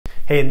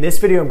Hey, in this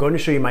video, I'm going to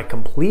show you my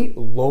complete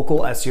local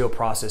SEO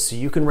process so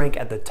you can rank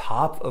at the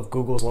top of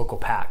Google's local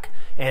pack.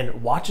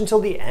 And watch until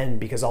the end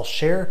because I'll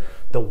share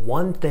the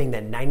one thing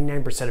that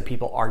 99% of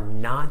people are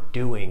not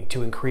doing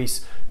to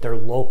increase their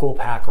local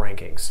pack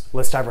rankings.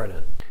 Let's dive right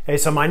in. Hey,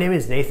 so my name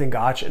is Nathan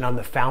Gotch and I'm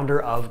the founder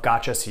of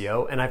Gotch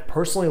SEO, and I've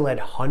personally led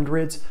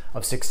hundreds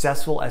of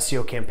successful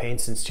SEO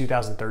campaigns since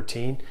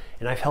 2013,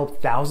 and I've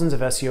helped thousands of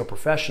SEO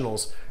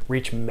professionals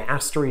reach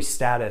mastery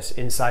status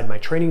inside my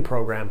training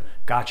program,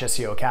 Gotch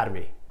SEO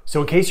Academy.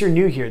 So in case you're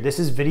new here, this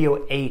is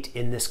video 8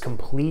 in this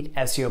complete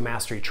SEO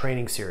mastery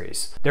training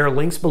series. There are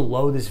links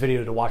below this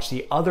video to watch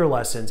the other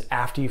lessons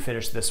after you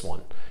finish this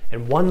one.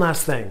 And one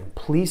last thing,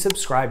 please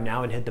subscribe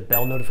now and hit the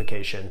bell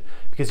notification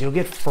because you'll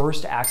get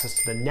first access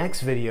to the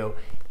next video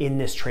in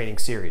this training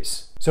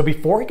series. So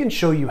before I can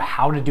show you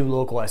how to do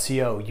local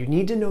SEO, you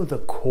need to know the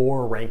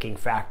core ranking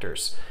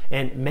factors.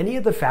 And many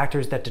of the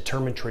factors that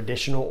determine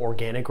traditional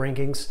organic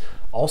rankings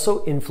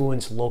also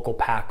influence local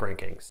pack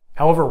rankings.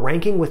 However,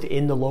 ranking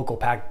within the local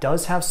pack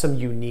does have some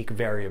unique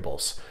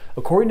variables.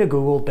 According to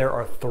Google, there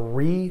are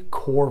 3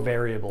 core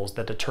variables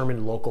that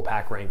determine local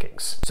pack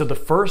rankings. So the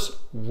first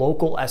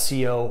local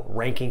SEO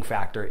ranking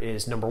factor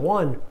is number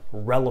 1,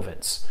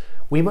 relevance.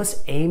 We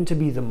must aim to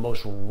be the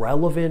most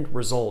relevant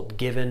result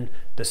given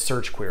the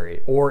search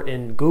query, or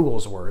in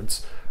Google's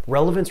words,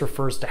 relevance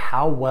refers to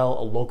how well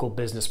a local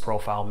business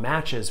profile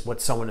matches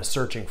what someone is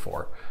searching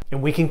for.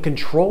 And we can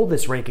control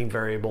this ranking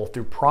variable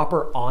through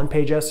proper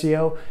on-page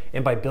SEO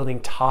and by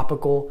building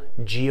topical,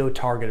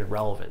 geo-targeted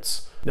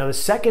relevance. Now, the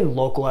second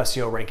local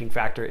SEO ranking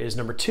factor is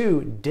number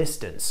 2,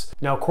 distance.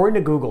 Now, according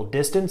to Google,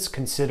 distance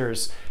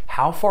considers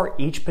how far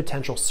each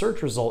potential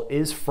search result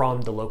is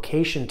from the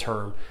location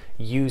term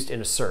used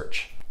in a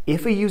search.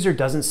 If a user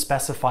doesn't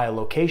specify a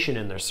location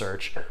in their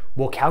search,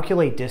 we'll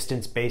calculate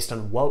distance based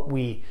on what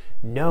we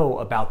know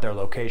about their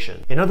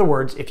location. In other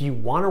words, if you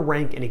want to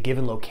rank in a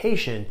given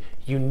location,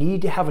 you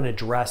need to have an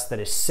address that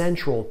is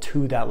central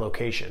to that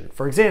location.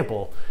 For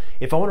example,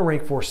 if I want to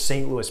rank for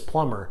St. Louis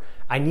plumber,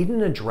 I need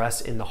an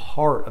address in the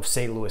heart of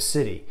St. Louis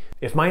City.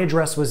 If my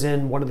address was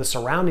in one of the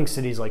surrounding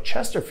cities like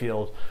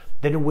Chesterfield,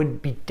 then it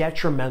would be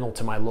detrimental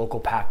to my local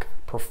pack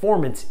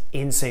performance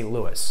in St.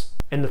 Louis.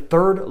 And the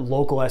third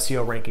local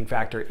SEO ranking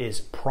factor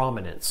is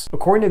prominence.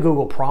 According to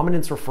Google,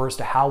 prominence refers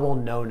to how well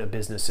known a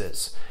business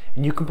is.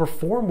 And you can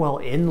perform well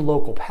in the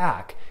local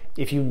pack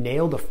if you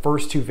nail the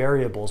first 2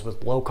 variables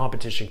with low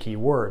competition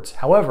keywords.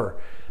 However,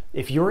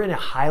 if you're in a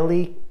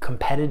highly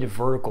competitive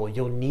vertical,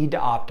 you'll need to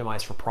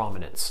optimize for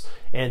prominence.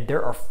 And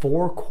there are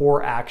 4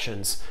 core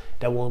actions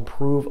that will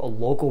improve a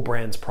local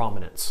brand's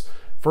prominence.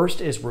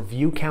 First is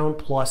review count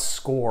plus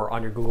score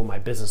on your Google My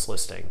Business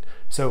listing.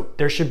 So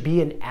there should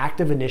be an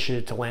active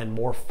initiative to land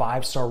more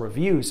 5-star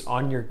reviews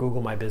on your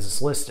Google My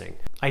Business listing.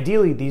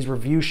 Ideally, these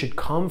reviews should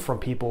come from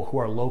people who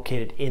are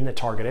located in the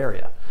target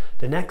area.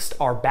 The next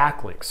are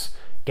backlinks.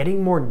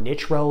 Getting more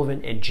niche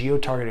relevant and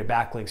geo-targeted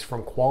backlinks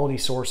from quality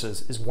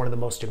sources is one of the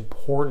most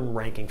important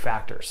ranking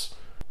factors.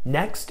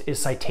 Next is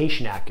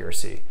citation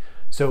accuracy.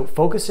 So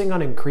focusing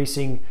on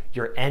increasing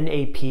your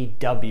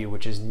NAPW,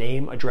 which is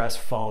name, address,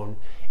 phone,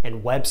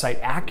 and website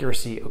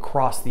accuracy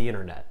across the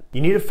internet.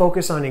 You need to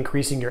focus on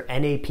increasing your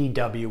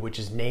NAPW, which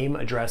is name,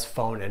 address,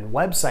 phone, and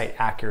website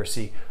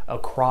accuracy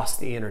across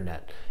the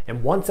internet.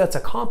 And once that's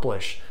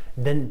accomplished,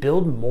 then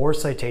build more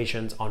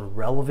citations on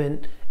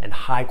relevant and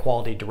high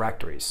quality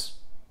directories.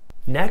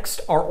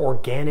 Next are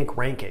organic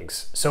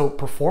rankings. So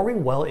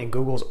performing well in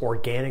Google's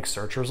organic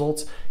search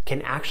results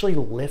can actually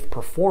lift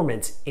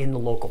performance in the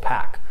local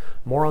pack.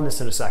 More on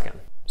this in a second.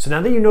 So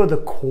now that you know the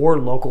core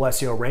local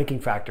SEO ranking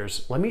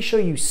factors, let me show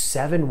you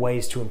 7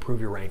 ways to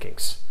improve your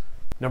rankings.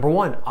 Number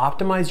 1,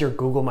 optimize your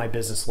Google My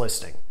Business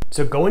listing.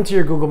 So go into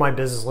your Google My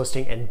Business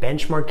listing and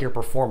benchmark your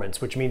performance,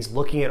 which means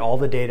looking at all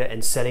the data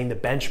and setting the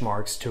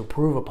benchmarks to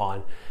improve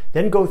upon.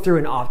 Then go through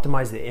and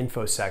optimize the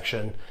info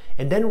section,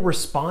 and then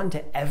respond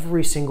to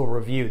every single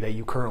review that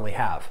you currently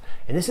have.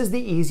 And this is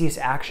the easiest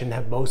action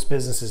that most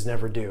businesses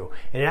never do,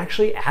 and it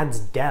actually adds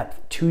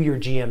depth to your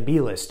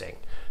GMB listing.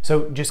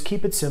 So just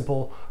keep it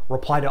simple,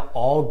 reply to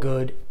all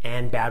good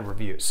and bad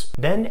reviews.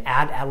 Then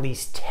add at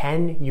least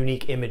 10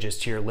 unique images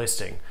to your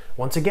listing.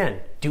 Once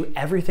again, do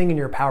everything in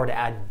your power to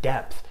add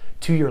depth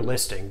to your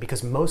listing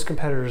because most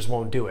competitors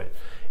won't do it.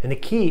 And the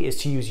key is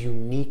to use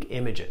unique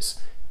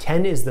images.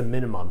 10 is the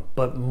minimum,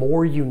 but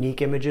more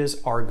unique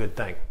images are a good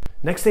thing.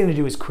 Next thing to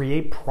do is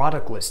create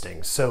product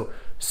listings. So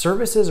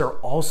services are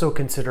also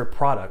considered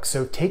products,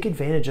 so take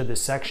advantage of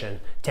this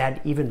section to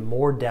add even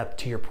more depth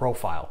to your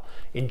profile.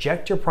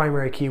 Inject your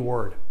primary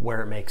keyword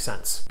where it makes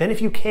sense. Then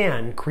if you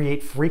can,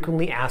 create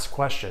frequently asked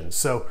questions.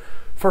 So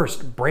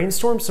first,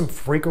 brainstorm some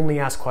frequently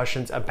asked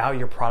questions about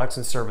your products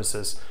and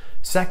services.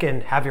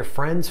 Second, have your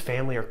friends,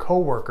 family, or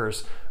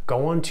coworkers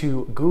go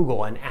onto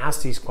Google and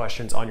ask these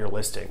questions on your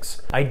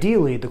listings.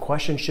 Ideally, the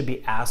questions should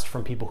be asked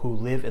from people who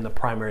live in the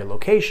primary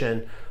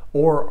location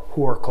or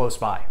who are close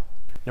by.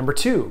 Number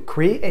 2,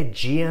 create a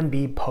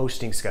GMB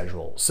posting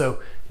schedule.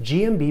 So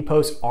GMB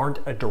posts aren't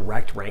a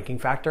direct ranking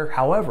factor.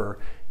 However,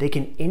 they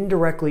can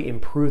indirectly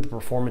improve the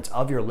performance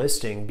of your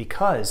listing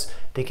because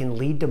they can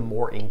lead to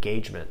more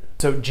engagement.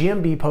 So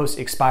GMB posts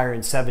expire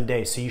in 7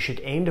 days, so you should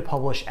aim to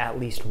publish at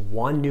least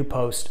 1 new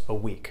post a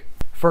week.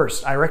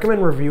 First, I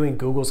recommend reviewing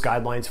Google's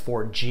guidelines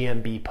for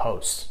GMB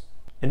posts.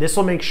 And this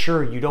will make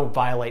sure you don't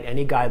violate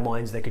any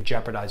guidelines that could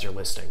jeopardize your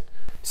listing.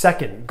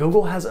 Second,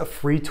 Google has a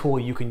free tool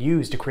you can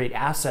use to create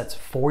assets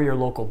for your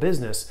local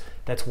business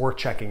that's worth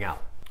checking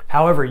out.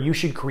 However, you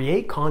should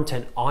create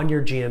content on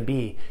your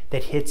GMB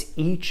that hits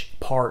each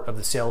part of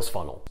the sales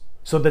funnel.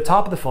 So at the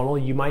top of the funnel,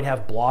 you might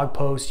have blog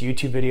posts,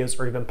 YouTube videos,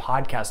 or even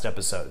podcast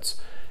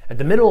episodes. At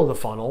the middle of the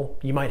funnel,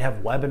 you might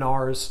have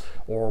webinars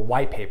or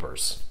white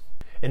papers.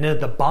 And then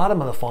at the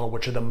bottom of the funnel,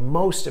 which are the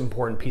most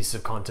important pieces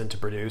of content to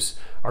produce,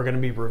 are going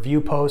to be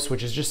review posts,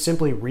 which is just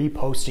simply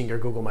reposting your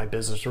Google My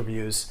Business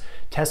reviews,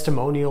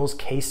 testimonials,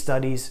 case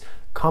studies,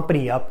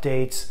 company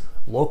updates,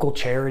 local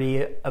charity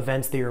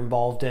events that you're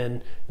involved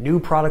in, new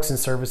products and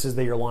services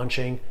that you're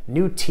launching,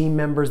 new team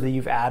members that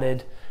you've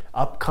added,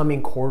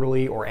 upcoming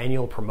quarterly or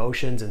annual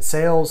promotions and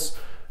sales,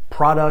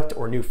 product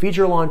or new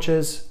feature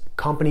launches,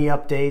 company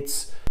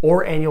updates,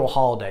 or annual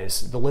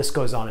holidays. The list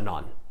goes on and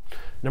on.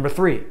 Number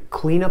 3,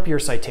 clean up your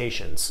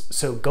citations.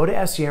 So go to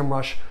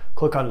Semrush,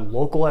 click on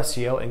local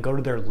SEO, and go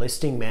to their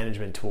listing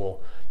management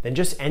tool. Then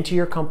just enter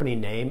your company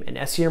name, and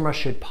Semrush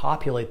should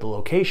populate the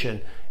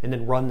location and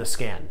then run the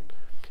scan.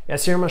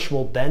 Semrush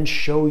will then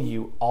show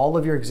you all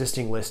of your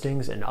existing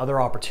listings and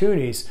other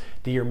opportunities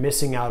that you're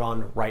missing out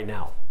on right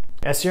now.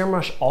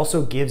 Semrush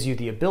also gives you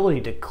the ability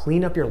to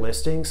clean up your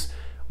listings,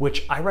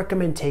 which I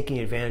recommend taking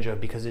advantage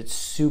of because it's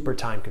super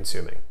time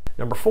consuming.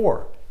 Number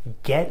 4,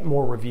 get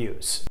more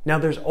reviews. Now,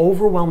 there's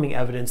overwhelming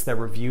evidence that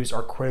reviews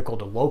are critical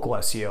to local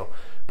SEO,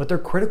 but they're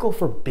critical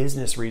for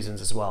business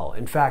reasons as well.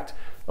 In fact,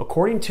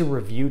 according to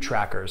review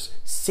trackers,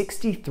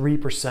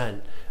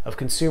 63% of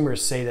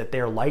consumers say that they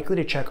are likely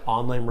to check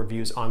online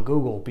reviews on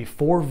Google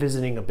before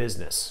visiting a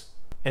business.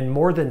 And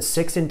more than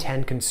 6 in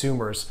 10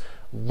 consumers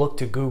look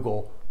to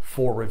Google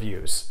for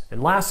reviews.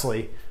 And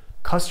lastly,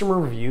 customer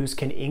reviews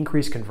can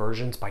increase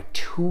conversions by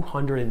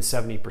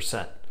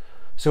 270%.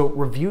 So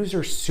reviews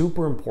are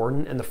super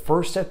important, and the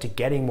first step to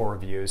getting more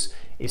reviews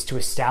is to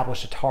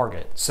establish a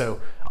target. So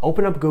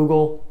open up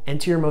Google,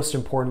 enter your most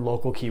important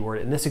local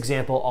keyword. In this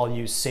example, I'll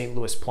use St.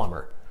 Louis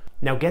plumber.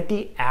 Now get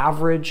the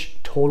average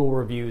total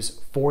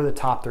reviews for the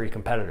top 3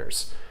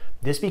 competitors.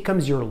 This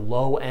becomes your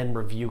low-end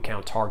review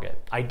count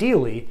target.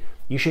 Ideally,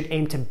 you should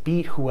aim to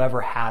beat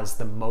whoever has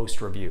the most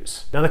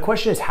reviews. Now the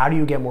question is, how do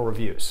you get more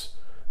reviews?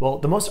 Well,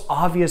 the most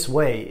obvious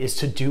way is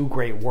to do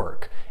great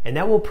work, and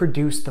that will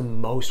produce the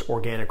most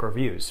organic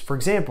reviews. For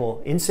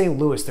example, in St.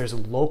 Louis, there's a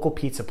local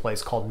pizza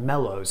place called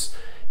Mello's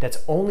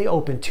that's only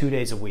open 2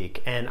 days a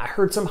week, and I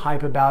heard some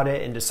hype about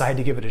it and decided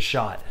to give it a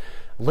shot.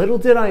 Little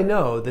did I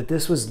know that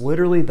this was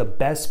literally the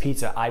best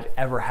pizza I've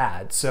ever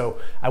had,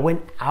 so I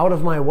went out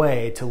of my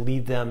way to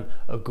leave them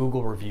a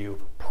Google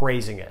review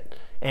praising it.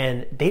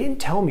 And they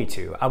didn't tell me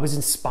to. I was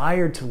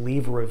inspired to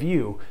leave a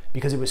review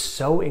because it was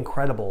so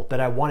incredible that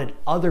I wanted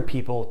other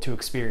people to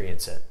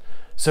experience it.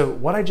 So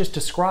what I just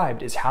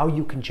described is how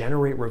you can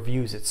generate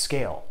reviews at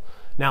scale.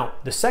 Now,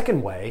 the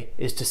second way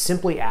is to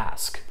simply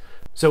ask.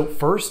 So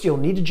first, you'll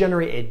need to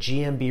generate a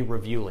GMB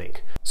review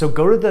link. So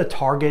go to the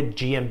target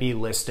GMB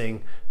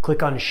listing,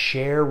 click on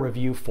Share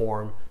Review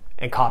Form,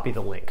 and copy the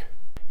link.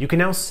 You can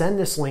now send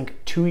this link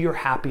to your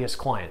happiest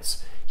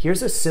clients.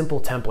 Here's a simple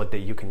template that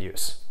you can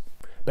use.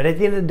 But at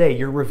the end of the day,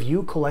 your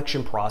review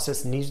collection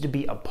process needs to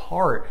be a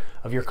part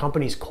of your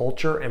company's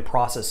culture and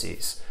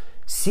processes.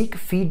 Seek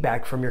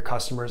feedback from your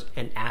customers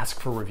and ask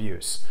for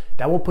reviews.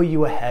 That will put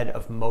you ahead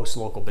of most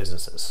local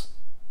businesses.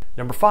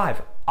 Number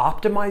 5,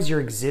 optimize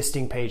your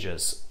existing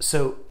pages.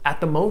 So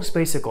at the most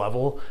basic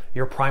level,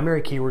 your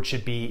primary keyword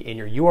should be in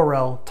your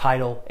URL,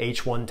 title,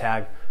 H1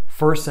 tag,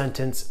 first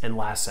sentence, and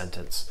last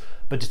sentence.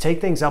 But to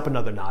take things up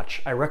another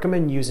notch, I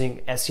recommend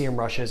using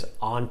Semrush's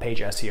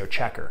on-page SEO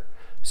checker.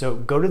 So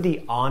go to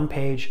the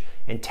on-page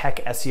and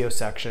tech SEO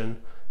section,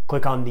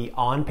 click on the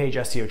on-page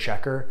SEO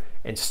checker,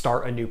 and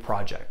start a new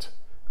project.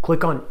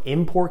 Click on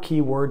import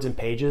keywords and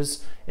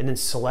pages, and then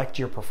select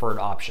your preferred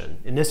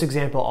option. In this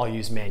example, I'll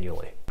use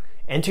manually.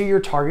 Enter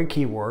your target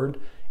keyword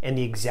and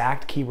the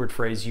exact keyword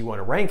phrase you want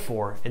to rank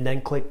for, and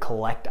then click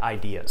collect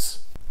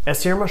ideas.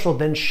 Semrush will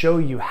then show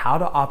you how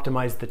to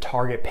optimize the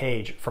target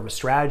page from a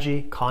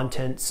strategy,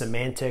 content,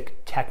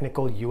 semantic,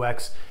 technical,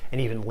 UX, and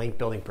even link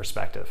building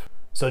perspective.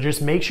 So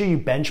just make sure you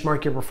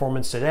benchmark your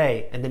performance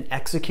today and then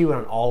execute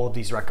on all of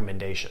these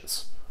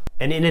recommendations.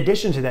 And in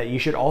addition to that, you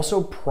should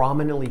also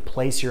prominently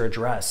place your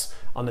address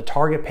on the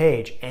target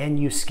page and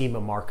use schema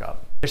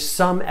markup. There's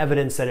some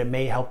evidence that it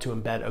may help to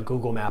embed a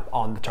Google map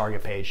on the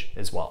target page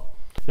as well.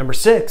 Number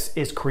 6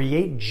 is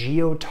create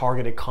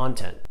geo-targeted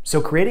content. So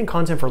creating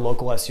content for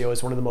local SEO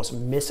is one of the most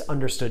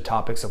misunderstood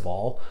topics of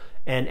all,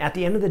 And at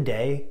the end of the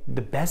day,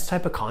 the best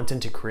type of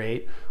content to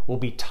create will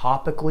be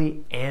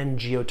topically and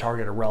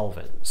geo-targeted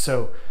relevant.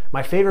 So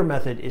my favorite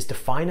method is to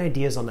find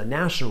ideas on the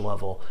national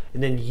level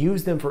and then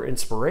use them for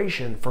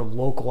inspiration for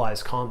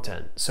localized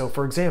content. So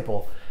for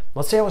example,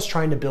 let's say I was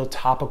trying to build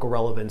topical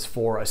relevance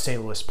for a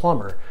St. Louis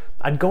plumber.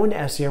 I'd go into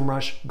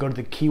Semrush, go to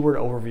the keyword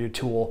overview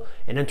tool,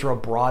 and enter a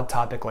broad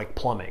topic like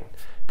plumbing.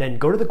 Then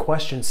go to the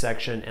questions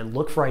section and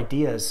look for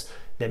ideas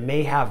that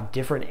may have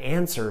different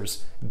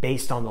answers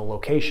based on the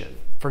location.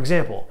 For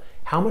example,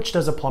 how much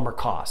does a plumber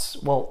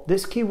cost? Well,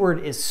 this keyword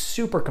is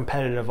super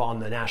competitive on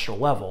the national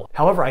level.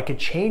 However, I could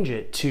change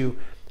it to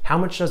how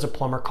much does a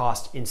plumber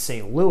cost in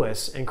St.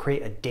 Louis and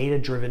create a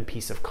data-driven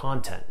piece of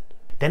content.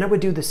 Then I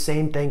would do the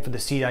same thing for the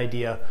seed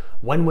idea,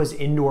 when was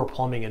indoor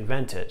plumbing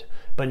invented?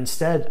 But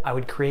instead, I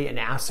would create an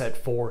asset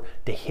for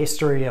the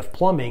history of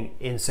plumbing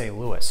in St.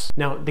 Louis.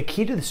 Now, the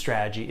key to the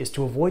strategy is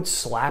to avoid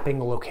slapping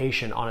a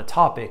location on a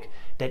topic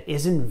that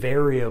isn't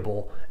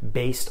variable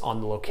based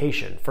on the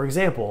location. For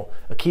example,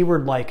 a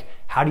keyword like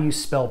how do you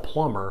spell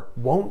plumber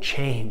won't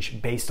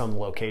change based on the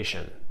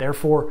location.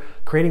 Therefore,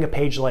 creating a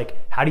page like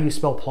how do you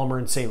spell plumber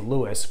in St.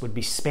 Louis would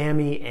be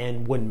spammy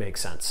and wouldn't make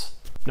sense.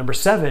 Number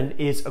 7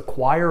 is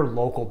acquire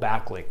local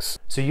backlinks.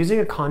 So using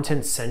a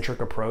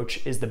content-centric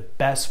approach is the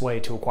best way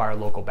to acquire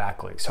local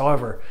backlinks.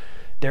 However,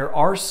 there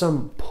are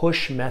some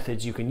push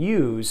methods you can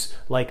use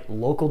like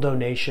local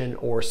donation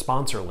or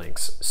sponsor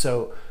links.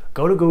 So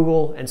go to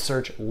Google and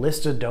search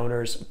list of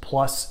donors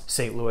plus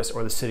St. Louis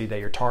or the city that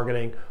you're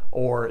targeting,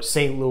 or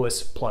St.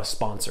 Louis plus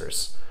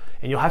sponsors.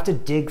 And you'll have to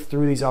dig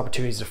through these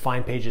opportunities to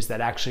find pages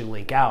that actually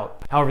link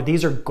out. However,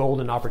 these are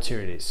golden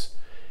opportunities.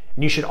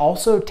 And you should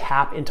also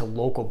tap into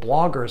local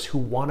bloggers who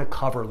want to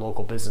cover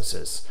local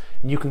businesses.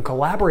 And you can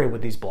collaborate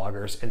with these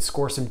bloggers and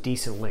score some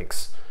decent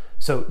links.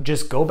 So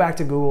just go back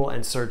to Google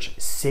and search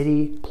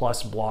city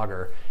plus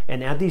blogger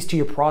and add these to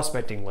your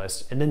prospecting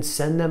list and then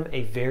send them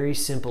a very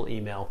simple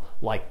email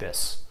like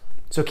this.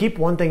 So keep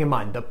one thing in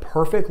mind, the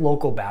perfect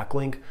local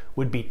backlink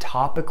would be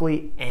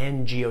topically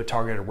and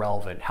geo-targeted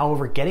relevant.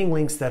 However, getting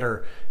links that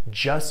are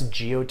just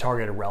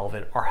geo-targeted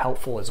relevant are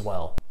helpful as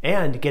well.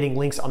 And getting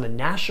links on the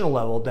national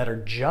level that are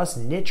just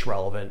niche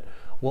relevant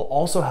will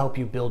also help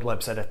you build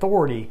website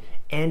authority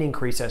and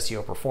increase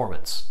SEO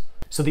performance.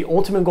 So the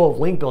ultimate goal of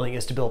link building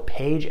is to build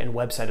page and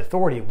website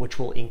authority, which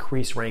will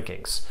increase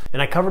rankings.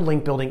 And I covered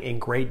link building in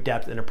great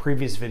depth in a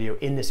previous video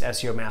in this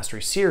SEO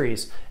Mastery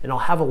series, and I'll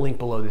have a link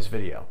below this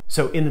video.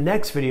 So in the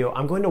next video,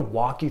 I'm going to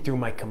walk you through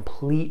my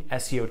complete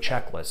SEO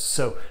checklist.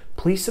 So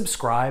please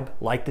subscribe,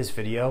 like this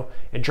video,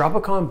 and drop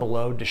a comment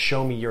below to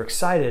show me you're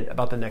excited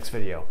about the next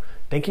video.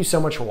 Thank you so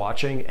much for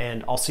watching,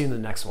 and I'll see you in the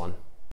next one.